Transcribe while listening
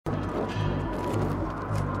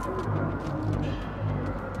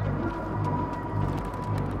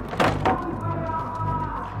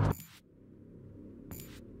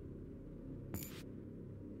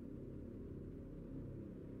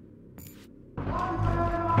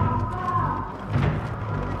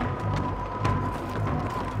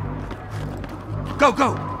Go,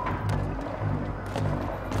 go!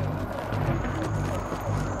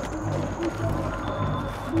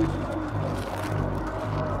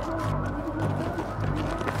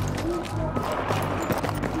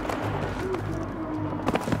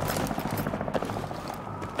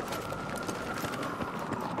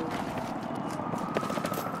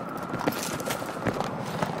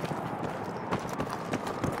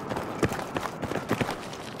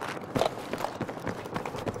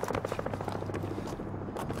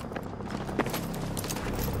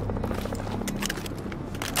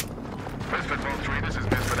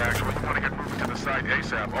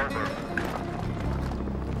 ASAP, over.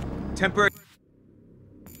 Temporary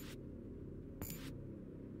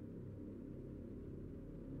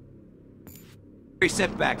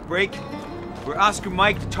setback. Break. We're Oscar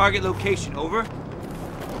Mike to target location. Over.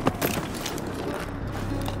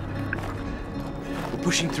 We're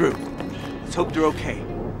pushing through. Let's hope they're okay.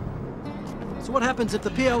 So what happens if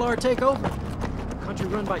the PLR take over? A country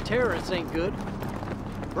run by terrorists ain't good.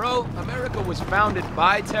 Bro, America was founded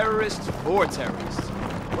by terrorists for terrorists.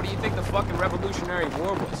 What do you think the fucking Revolutionary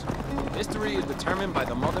War was? History is determined by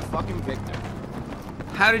the motherfucking victor.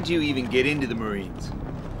 How did you even get into the Marines?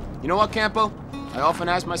 You know what, Campo? I often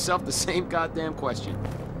ask myself the same goddamn question.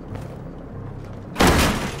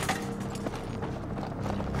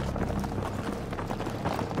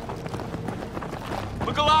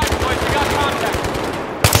 Look alive, boys. We got contact.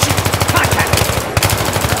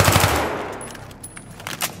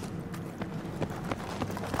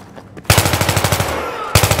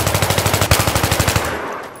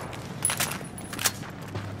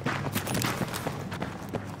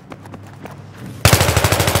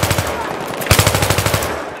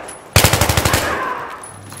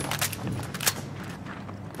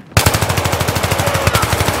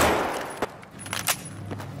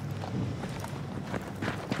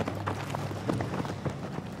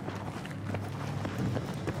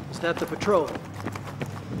 Is that the patrol?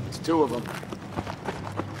 It's two of them.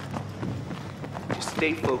 Just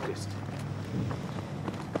stay focused.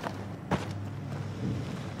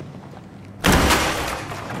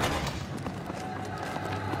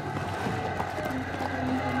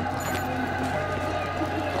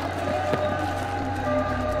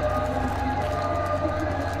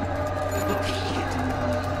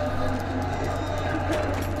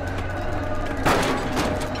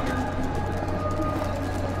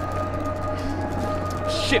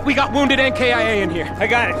 Shit, we got wounded NKIA in here. I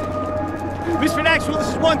got it. Misfit Actual, this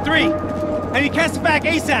is 1-3. I need Castovac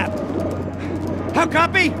ASAP. How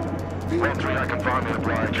copy? 1-3, I confirm the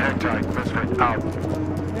oblige. Hang tight. Misfit out.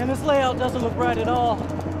 Man, this layout doesn't look right at all.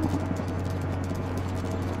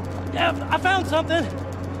 Yeah, I found something.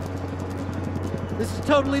 This is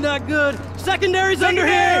totally not good. Secondary's under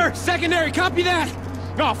here! Secondary, copy that!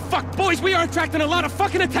 Oh, fuck, boys, we are attracting a lot of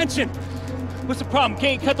fucking attention! What's the problem?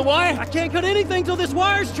 Can't you cut the wire? I can't cut anything till this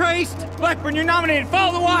wire's traced. Blackburn, you're nominated.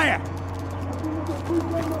 Follow the wire.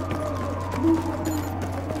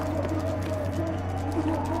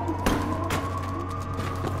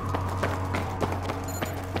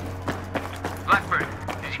 Blackburn,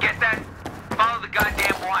 did you get that? Follow the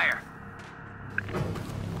goddamn wire.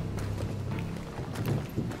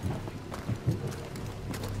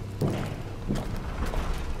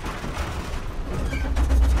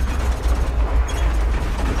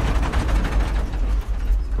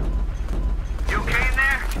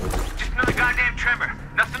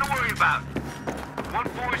 Nothing to worry about.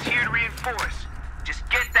 1-4 is here to reinforce.